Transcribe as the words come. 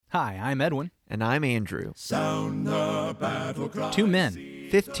Hi, I'm Edwin. And I'm Andrew. Sound the battle cry. 2 men,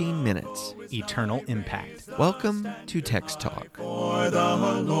 15 minutes. eternal impact. Welcome to Text Talk. For the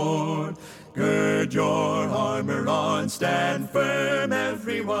Lord, gird your armor on, stand firm,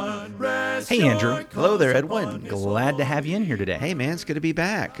 everyone. Rest Hey, your Andrew. Hello there, cause Edwin. upon his Glad to have you in here today. Hey, man, it's good to be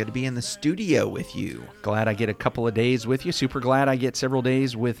back. Good to be in the studio with you. Glad I get a couple of days with you. Super glad I get several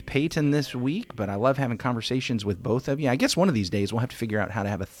days with Peyton this week, but I love having conversations with both of you. I guess one of these days we'll have to figure out how to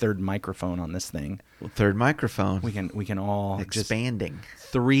have a third microphone on this thing. Well, third microphone. We can all Expanding.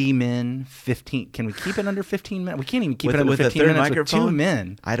 just 3 men, 15. Can we keep it under 15 minutes? We can't even keep With- it under with a 15 third minutes microphone? with 2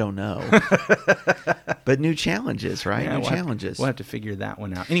 men. I don't know. But new challenges, right? Yeah, New challenges. We'll have to figure that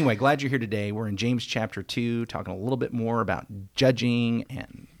one out. Anyway, glad you're here today. We're in James chapter 2, talking a little bit more about judging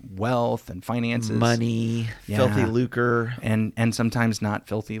and wealth and finances. Money, Yeah. filthy lucre. And sometimes not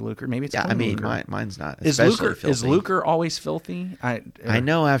filthy lucre. Maybe it's Yeah, I clean mean, lucre. mine's not. Is Especially lucre filthy. is lucre always filthy? I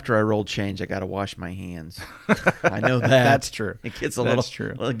know after I roll change, I got to wash my hands. I know that. That's true. It gets a That's little.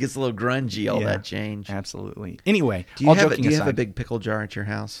 true. Well, it gets a little grungy. All Yeah. that change. Absolutely. Anyway, Do you all have joking Do you aside, have a big pickle jar at your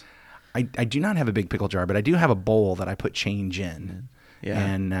house? I do not have a big pickle jar, but I do have a bowl that I put change in. Yeah.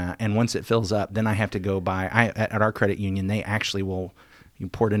 And once it fills up, then I have to go buy. At our credit union, they actually will. You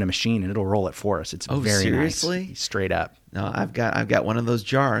pour it in a machine and it'll roll it for us. It's Oh, very seriously? nice, straight up. No, I've got one of those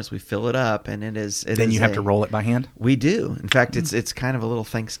jars. We fill it up, and it is. Then you have to roll it by hand. We do. In fact, it's kind of a little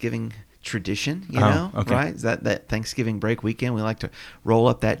Thanksgiving tradition, you know, okay. right? That Thanksgiving break weekend, we like to roll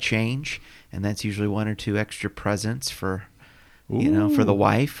up that change, and that's usually 1 or 2 extra presents for, for the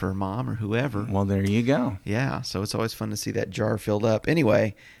wife or mom or whoever. Well, there you go. Yeah, so it's always fun to see that jar filled up.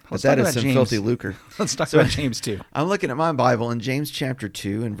 Anyway, Let's but that talk is about some James. filthy lucre. Let's talk So- about James 2. I'm looking at my Bible in James chapter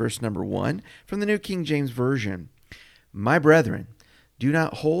 2 and verse number 1 from the New King James Version. My brethren, do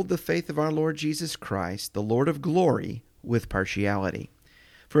not hold the faith of our Lord Jesus Christ, the Lord of glory, with partiality.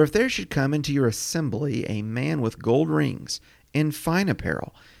 For if there should come into your assembly a man with gold rings and fine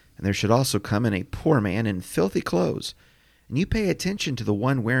apparel, and there should also come in a poor man in filthy clothes, and you pay attention to the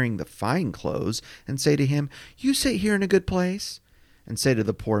one wearing the fine clothes, and say to him, You sit here in a good place, and say to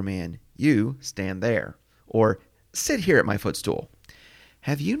the poor man, You stand there, or sit here at my footstool.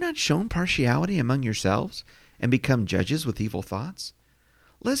 Have you not shown partiality among yourselves, and become judges with evil thoughts?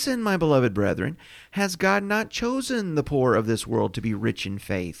 Listen, my beloved brethren, has God not chosen the poor of this world to be rich in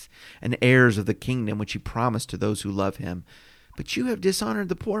faith, and heirs of the kingdom which he promised to those who love him? But you have dishonored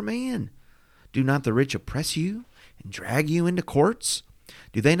the poor man. Do not the rich oppress you, and drag you into courts?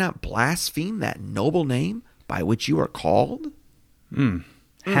 Do they not blaspheme that noble name by which you are called?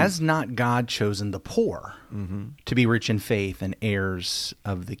 Has not God chosen the poor to be rich in faith and heirs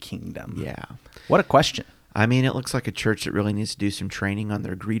of the kingdom? Yeah. What a question. I mean, it looks like a church that really needs to do some training on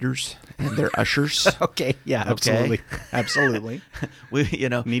their greeters and their ushers. Okay. Yeah, Okay. absolutely. Absolutely. We,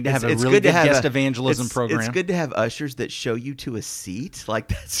 Need to have it's a really good to good have guest evangelism it's program. It's good to have ushers that show you to a seat. Like,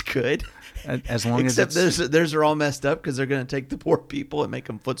 that's good. As long Except as it's, theirs are all messed up because they're going to take the poor people and make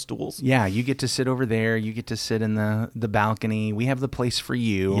them footstools. yeah, you get to sit over there. You get to sit in the balcony. We have the place for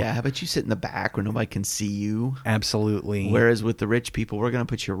you. Yeah, how about you sit in the back where nobody can see you? Absolutely. Whereas with the rich people, we're going to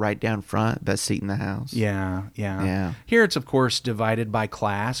put you right down front, best seat in the house. Yeah. Yeah. Here it's, of course, divided by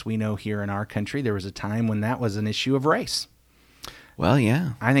class. We know here in our country there was a time when that was an issue of race. Well,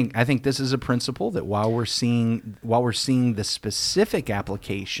 yeah. I think this is a principle that while we're seeing the specific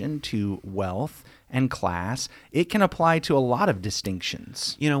application to wealth and class, it can apply to a lot of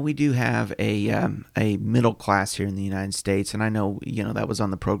distinctions. You know, we do have a middle class here in the United States, and I know, that was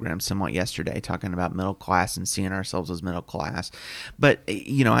on the program somewhat yesterday, talking about middle class and seeing ourselves as middle class. But,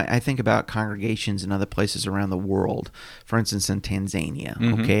 I think about congregations in other places around the world, for instance, in Tanzania.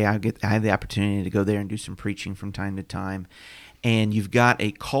 Okay, I have the opportunity to go there and do some preaching from time to time. And you've got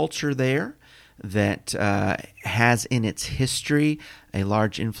a culture there that has in its history a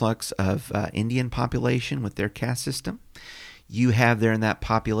large influx of Indian population with their caste system. You have there in that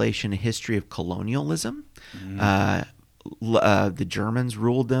population a history of colonialism. The Germans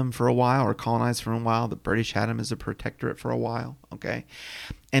ruled them for a while or colonized for a while. The British had them as a protectorate for a while. Okay.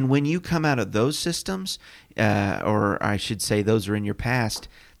 And when you come out of those systems, or I should say those are in your past,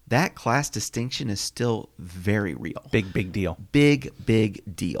 that class distinction is still very real. Big deal. Big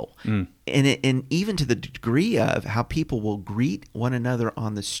deal. And even to the degree of how people will greet one another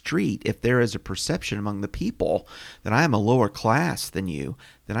on the street, if there is a perception among the people that I am a lower class than you,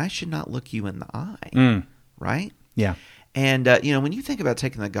 then I should not look you in the eye. Right? Yeah. And, when you think about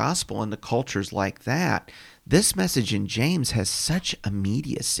taking the gospel into cultures like that, this message in James has such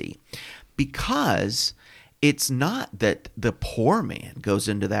immediacy because it's not that the poor man goes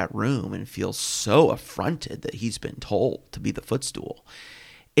into that room and feels so affronted that he's been told to be the footstool.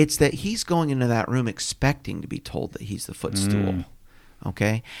 It's that he's going into that room expecting to be told that he's the footstool.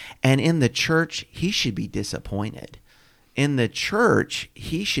 Okay? And in the church, he should be disappointed. In the church,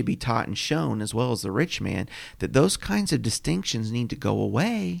 he should be taught and shown, as well as the rich man, that those kinds of distinctions need to go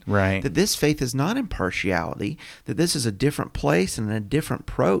away. Right. That this faith is not impartiality, that this is a different place and a different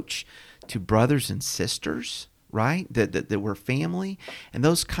approach to brothers and sisters, right? That we're family. And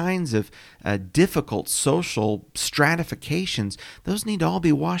those kinds of difficult social stratifications, those need to all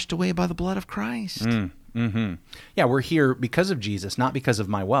be washed away by the blood of Christ. Yeah, we're here because of Jesus, not because of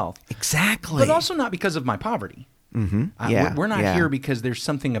my wealth. Exactly. But also not because of my poverty. Yeah, We're not yeah. here because there's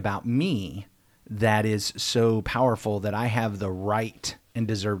something about me that is so powerful that I have the right and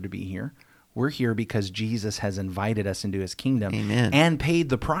deserve to be here. We're here because Jesus has invited us into his kingdom. Amen. And paid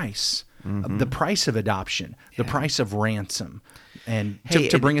the price, the price of adoption, the price of ransom, and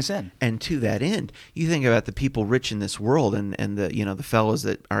to bring us in. And to that end, you think about the people rich in this world and the the fellows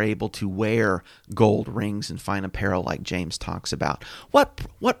that are able to wear gold rings and fine apparel like James talks about.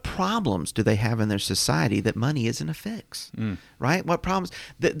 What problems do they have in their society that money isn't a fix? Right? What problems?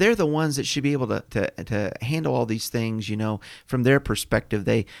 They're the ones that should be able to handle all these things, from their perspective.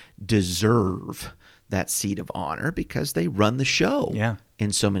 They deserve that seat of honor because they run the show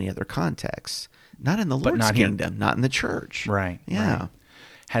in so many other contexts. Not in the Lord's not here. kingdom, not in the church. Right. Yeah. Right.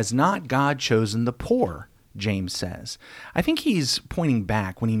 Has not God chosen the poor, James says. I think he's pointing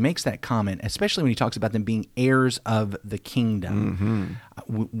back when he makes that comment, especially when he talks about them being heirs of the kingdom.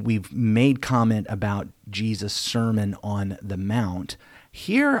 We've made comment about Jesus' Sermon on the Mount.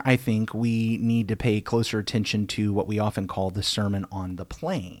 Here, I think we need to pay closer attention to what we often call the Sermon on the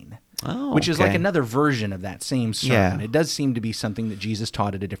Plain. Oh, which is like okay. another version of that same sermon. Yeah. It does seem to be something that Jesus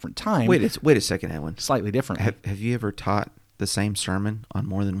taught at a different time. Wait a second, Edwin. Slightly different. Have you ever taught the same sermon on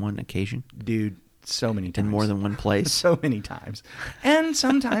more than one occasion? Dude, so many times. In more than one place? So many times. And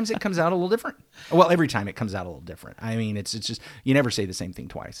sometimes it comes out a little different. Well, every time it comes out a little different. I mean, it's just, you never say the same thing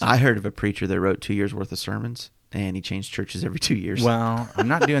twice. I heard of a preacher that wrote 2 years worth of sermons, and he changed churches every 2 years. Well, I'm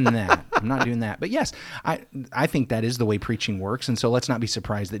not doing that. I'm not doing that. But yes, I think that is the way preaching works. And so let's not be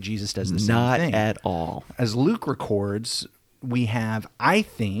surprised that Jesus does the same thing. Not at all. As Luke records, we have, I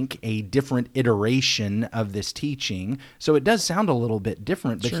think, a different iteration of this teaching. So it does sound a little bit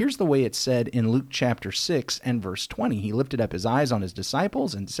different. But here's the way it's said in Luke chapter 6 and verse 20. He lifted up his eyes on his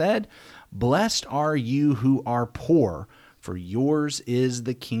disciples and said, "Blessed are you who are poor, for yours is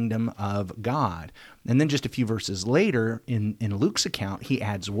the kingdom of God." And then just a few verses later, in Luke's account, he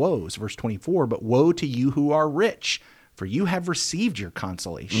adds woes. Verse 24, "But woe to you who are rich, for you have received your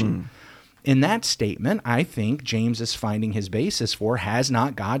consolation." In that statement, I think James is finding his basis for, has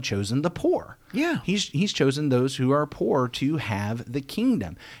not God chosen the poor? Yeah. He's chosen those who are poor to have the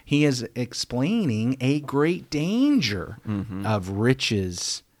kingdom. He is explaining a great danger of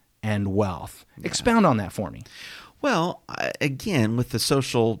riches and wealth. Expound on that for me. Well, again, with the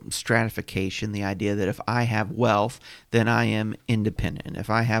social stratification, the idea that if I have wealth, then I am independent. If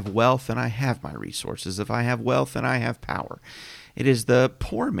I have wealth, then I have my resources. If I have wealth, then I have power. It is the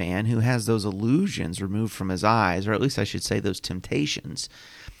poor man who has those illusions removed from his eyes, or at least I should say those temptations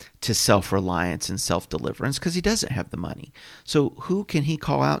to self-reliance and self-deliverance, because he doesn't have the money. So who can he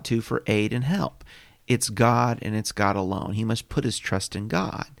call out to for aid and help? It's God, and it's God alone. He must put his trust in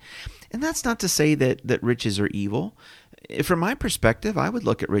God. And that's not to say that riches are evil. From my perspective, I would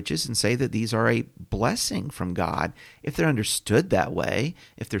look at riches and say that these are a blessing from God if they're understood that way,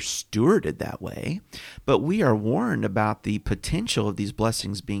 if they're stewarded that way. But we are warned about the potential of these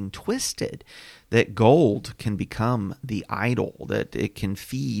blessings being twisted, that gold can become the idol, that it can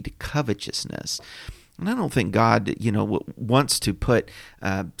feed covetousness. And I don't think God, wants to put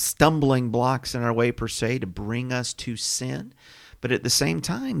stumbling blocks in our way per se to bring us to sin. But at the same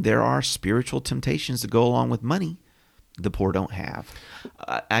time, there are spiritual temptations that go along with money the poor don't have.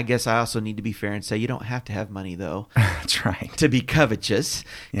 I guess I also need to be fair and say you don't have to have money, though. That's right. To be covetous.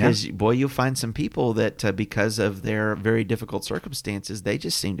 Because, boy, you'll find some people that because of their very difficult circumstances, they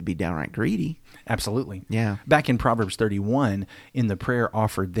just seem to be downright greedy. Absolutely. Yeah. Back in Proverbs 31, in the prayer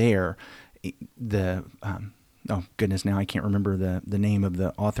offered there, oh goodness, now I can't remember the name of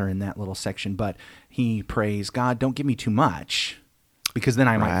the author in that little section, but he prays, God, don't give me too much, because then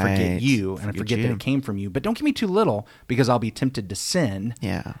I might forget you and I forget that it came from you. But don't give me too little, because I'll be tempted to sin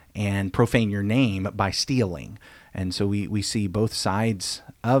and profane your name by stealing. And so we see both sides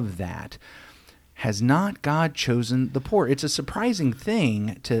of that. Has not God chosen the poor? It's a surprising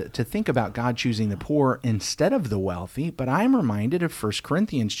thing to think about God choosing the poor instead of the wealthy, but I'm reminded of 1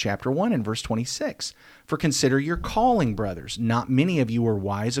 Corinthians chapter 1 and verse 26. For consider your calling, brothers. Not many of you were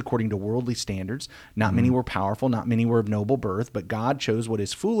wise according to worldly standards. Not many were powerful. Not many were of noble birth. But God chose what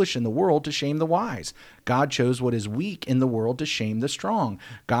is foolish in the world to shame the wise. God chose what is weak in the world to shame the strong.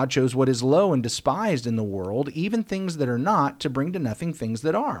 God chose what is low and despised in the world, even things that are not, to bring to nothing things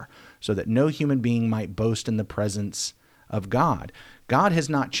that are, so that no human being might boast in the presence of God. God has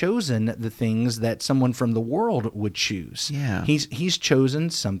not chosen the things that someone from the world would choose. Yeah. He's chosen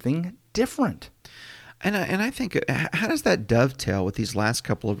something different. And I think, how does that dovetail with these last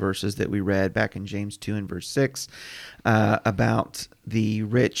couple of verses that we read back in James 2 and verse 6 about the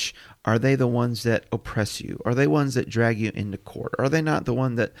rich? Are they the ones that oppress you? Are they ones that drag you into court? Are they not the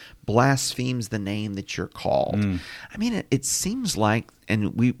one that blasphemes the name that you're called? I mean, it seems like,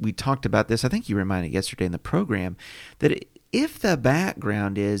 and we talked about this, I think you reminded yesterday in the program, that if the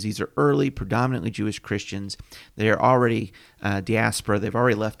background is these are early, predominantly Jewish Christians, they are already diaspora, they've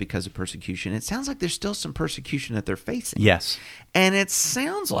already left because of persecution, it sounds like there's still some persecution that they're facing. Yes. And it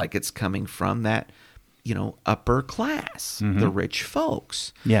sounds like it's coming from that, upper class, the rich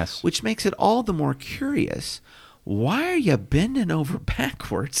folks. Yes. Which makes it all the more curious. Why are you bending over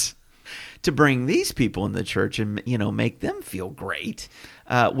backwards to bring these people in the church and make them feel great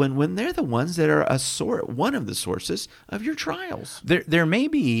when they're the ones that are one of the sources of your trials? There may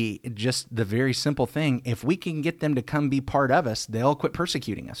be just the very simple thing: if we can get them to come be part of us, they'll quit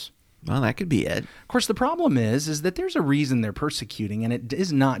persecuting us. Well, that could be it. Of course, the problem is that there's a reason they're persecuting, and it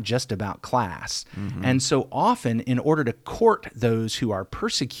is not just about class. And so often, in order to court those who are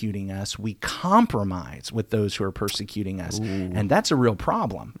persecuting us, we compromise with those who are persecuting us. And that's a real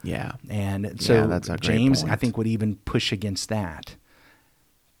problem. Yeah. And so that's a great James, point. I think, would even push against that.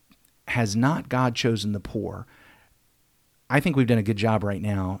 Has not God chosen the poor? I think we've done a good job right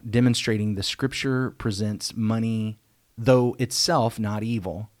now demonstrating the Scripture presents money, though itself not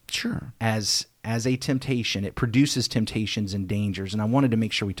evil, Sure. as a temptation. It produces temptations and dangers, and I wanted to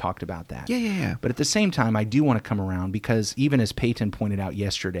make sure we talked about that. Yeah. But at the same time, I do want to come around because even as Peyton pointed out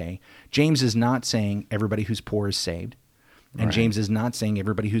yesterday, James is not saying everybody who's poor is saved, and Right. James is not saying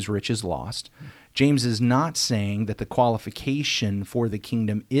everybody who's rich is lost. James is not saying that the qualification for the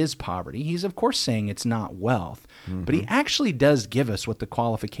kingdom is poverty. He's, of course, saying it's not wealth. But he actually does give us what the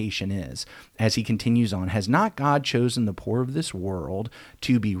qualification is. As he continues on, has not God chosen the poor of this world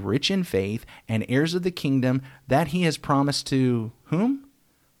to be rich in faith and heirs of the kingdom that he has promised to whom?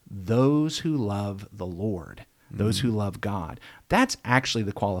 Those who love the Lord. Those who love God. That's actually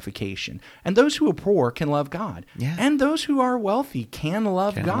the qualification. And those who are poor can love God. Yeah. And those who are wealthy can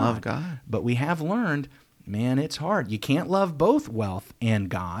love God. love God. But we have learned, man, it's hard. You can't love both wealth and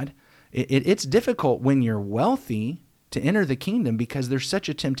God. It's difficult when you're wealthy to enter the kingdom because there's such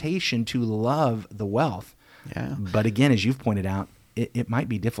a temptation to love the wealth. Yeah. But again, as you've pointed out, it might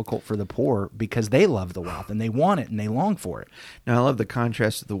be difficult for the poor because they love the wealth and they want it and they long for it. Now, I love the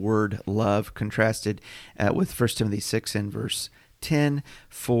contrast of the word love contrasted with 1 Timothy 6 and verse 10.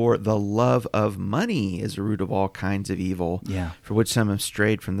 For the love of money is a root of all kinds of evil, Yeah. for which some have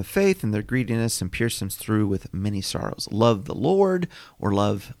strayed from the faith, and their greediness and pierced them through with many sorrows. Love the Lord or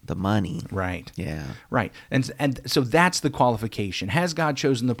love the money. Right. Yeah. Right. And so that's the qualification. Has God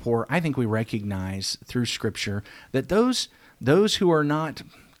chosen the poor? I think we recognize through Scripture that those who are not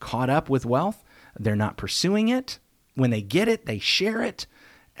caught up with wealth, they're not pursuing it. When they get it, they share it.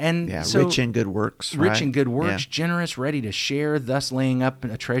 And Yeah, so, rich in good works. rich right? in good works, Yeah. generous, ready to share, thus laying up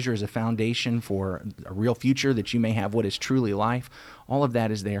a treasure as a foundation for a real future that you may have what is truly life. All of that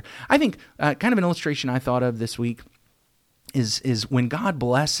is there. I think kind of an illustration I thought of this week is when God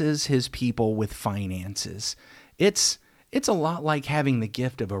blesses his people with finances. It's a lot like having the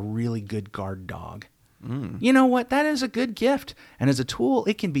gift of a really good guard dog. You know what? That is a good gift. And as a tool,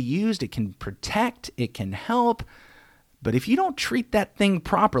 it can be used, it can protect, it can help. But if you don't treat that thing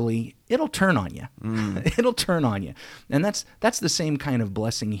properly, it'll turn on you. It'll turn on you. And that's the same kind of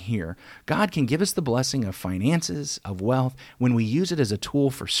blessing here. God can give us the blessing of finances, of wealth. When we use it as a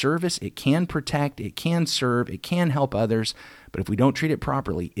tool for service, it can protect, it can serve, it can help others. But if we don't treat it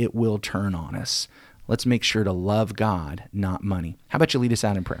properly, it will turn on us. Let's make sure to love God, not money. How about you lead us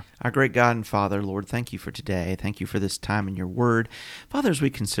out in prayer? Our great God and Father, Lord, thank you for today. Thank you for this time in your word. Father, as we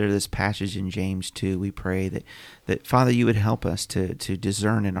consider this passage in James 2, we pray that Father, you would help us to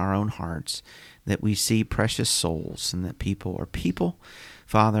discern in our own hearts that we see precious souls and that people are people,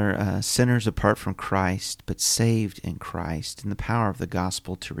 Father, sinners apart from Christ, but saved in Christ, in the power of the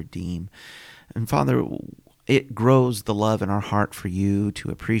gospel to redeem. And Father, it grows the love in our heart for you, to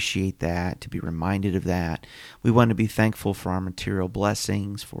appreciate that, to be reminded of that. We want to be thankful for our material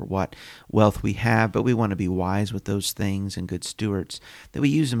blessings, for what wealth we have, but we want to be wise with those things and good stewards, that we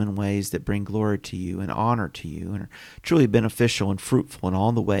use them in ways that bring glory to you and honor to you and are truly beneficial and fruitful in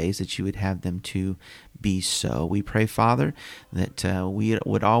all the ways that you would have them to be so. We pray, Father, that we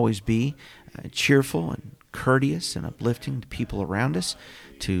would always be cheerful and courteous and uplifting to people around us,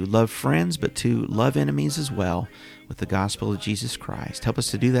 to love friends, but to love enemies as well with the gospel of Jesus Christ. Help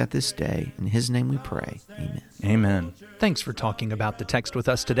us to do that this day. In His name we pray. Amen. Amen. Thanks for talking about the text with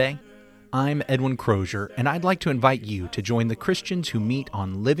us today. I'm Edwin Crozier, and I'd like to invite you to join the Christians who meet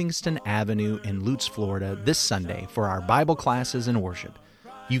on Livingston Avenue in Lutz, Florida this Sunday for our Bible classes and worship.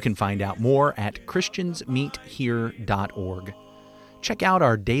 You can find out more at christiansmeethere.org. Check out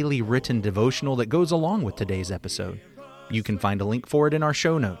our daily written devotional that goes along with today's episode. You can find a link for it in our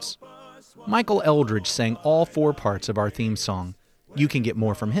show notes. Michael Eldridge sang all 4 parts of our theme song. You can get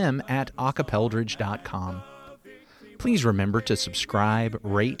more from him at acapeldridge.com. Please remember to subscribe,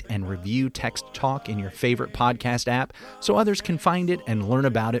 rate, and review Text Talk in your favorite podcast app so others can find it and learn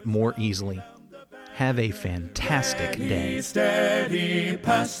about it more easily. Have a fantastic day. Steady,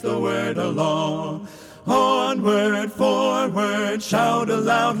 pass the word along. Onward, forward, shout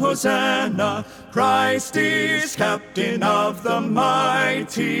aloud, Hosanna! Christ is captain of the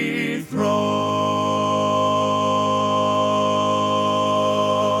mighty throne.